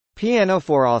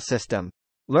Pianoforall system.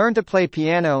 Learn to play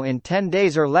piano in 10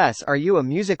 days or less. Are you a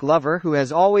music lover who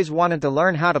has always wanted to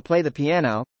learn how to play the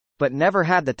piano, but never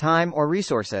had the time or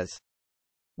resources?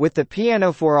 With the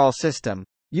Pianoforall system,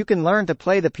 you can learn to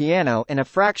play the piano in a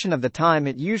fraction of the time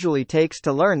it usually takes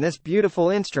to learn this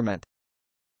beautiful instrument.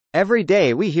 Every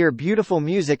day we hear beautiful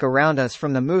music around us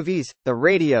from the movies, the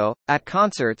radio, at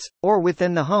concerts, or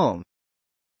within the home.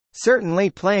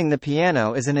 Certainly playing the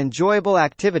piano is an enjoyable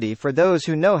activity for those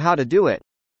who know how to do it,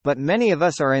 but many of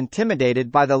us are intimidated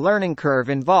by the learning curve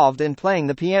involved in playing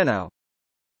the piano.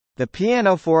 The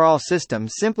Pianoforall system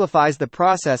simplifies the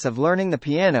process of learning the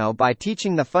piano by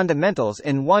teaching the fundamentals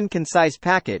in one concise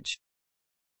package.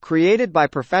 Created by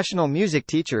professional music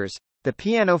teachers, the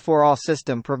Pianoforall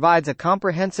system provides a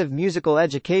comprehensive musical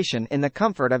education in the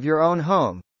comfort of your own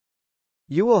home.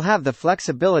 You will have the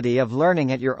flexibility of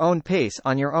learning at your own pace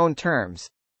on your own terms,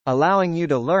 allowing you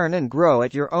to learn and grow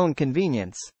at your own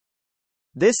convenience.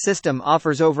 This system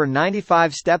offers over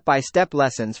 95 step-by-step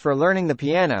lessons for learning the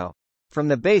piano, from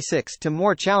the basics to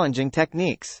more challenging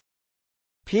techniques.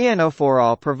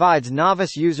 Pianoforall provides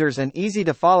novice users an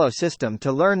easy-to-follow system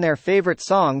to learn their favorite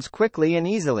songs quickly and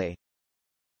easily.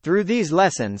 Through these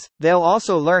lessons, they'll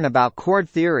also learn about chord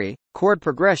theory, chord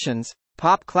progressions,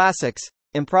 pop classics,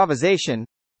 improvisation,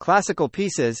 classical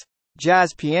pieces,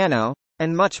 jazz piano,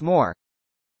 and much more.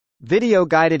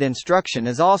 Video-guided instruction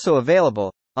is also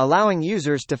available, allowing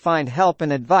users to find help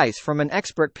and advice from an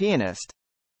expert pianist.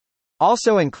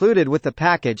 Also included with the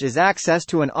package is access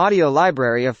to an audio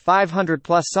library of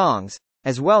 500+ songs,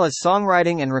 as well as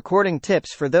songwriting and recording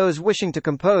tips for those wishing to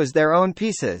compose their own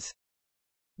pieces.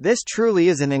 This truly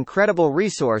is an incredible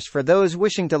resource for those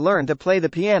wishing to learn to play the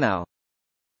piano.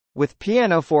 With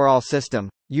Pianoforall system,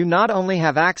 you not only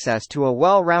have access to a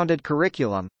well-rounded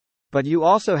curriculum, but you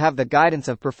also have the guidance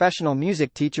of professional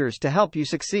music teachers to help you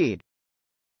succeed.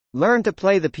 Learn to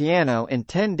play the piano in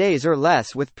 10 days or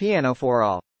less with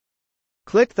Pianoforall.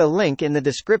 Click the link in the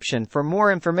description for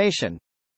more information.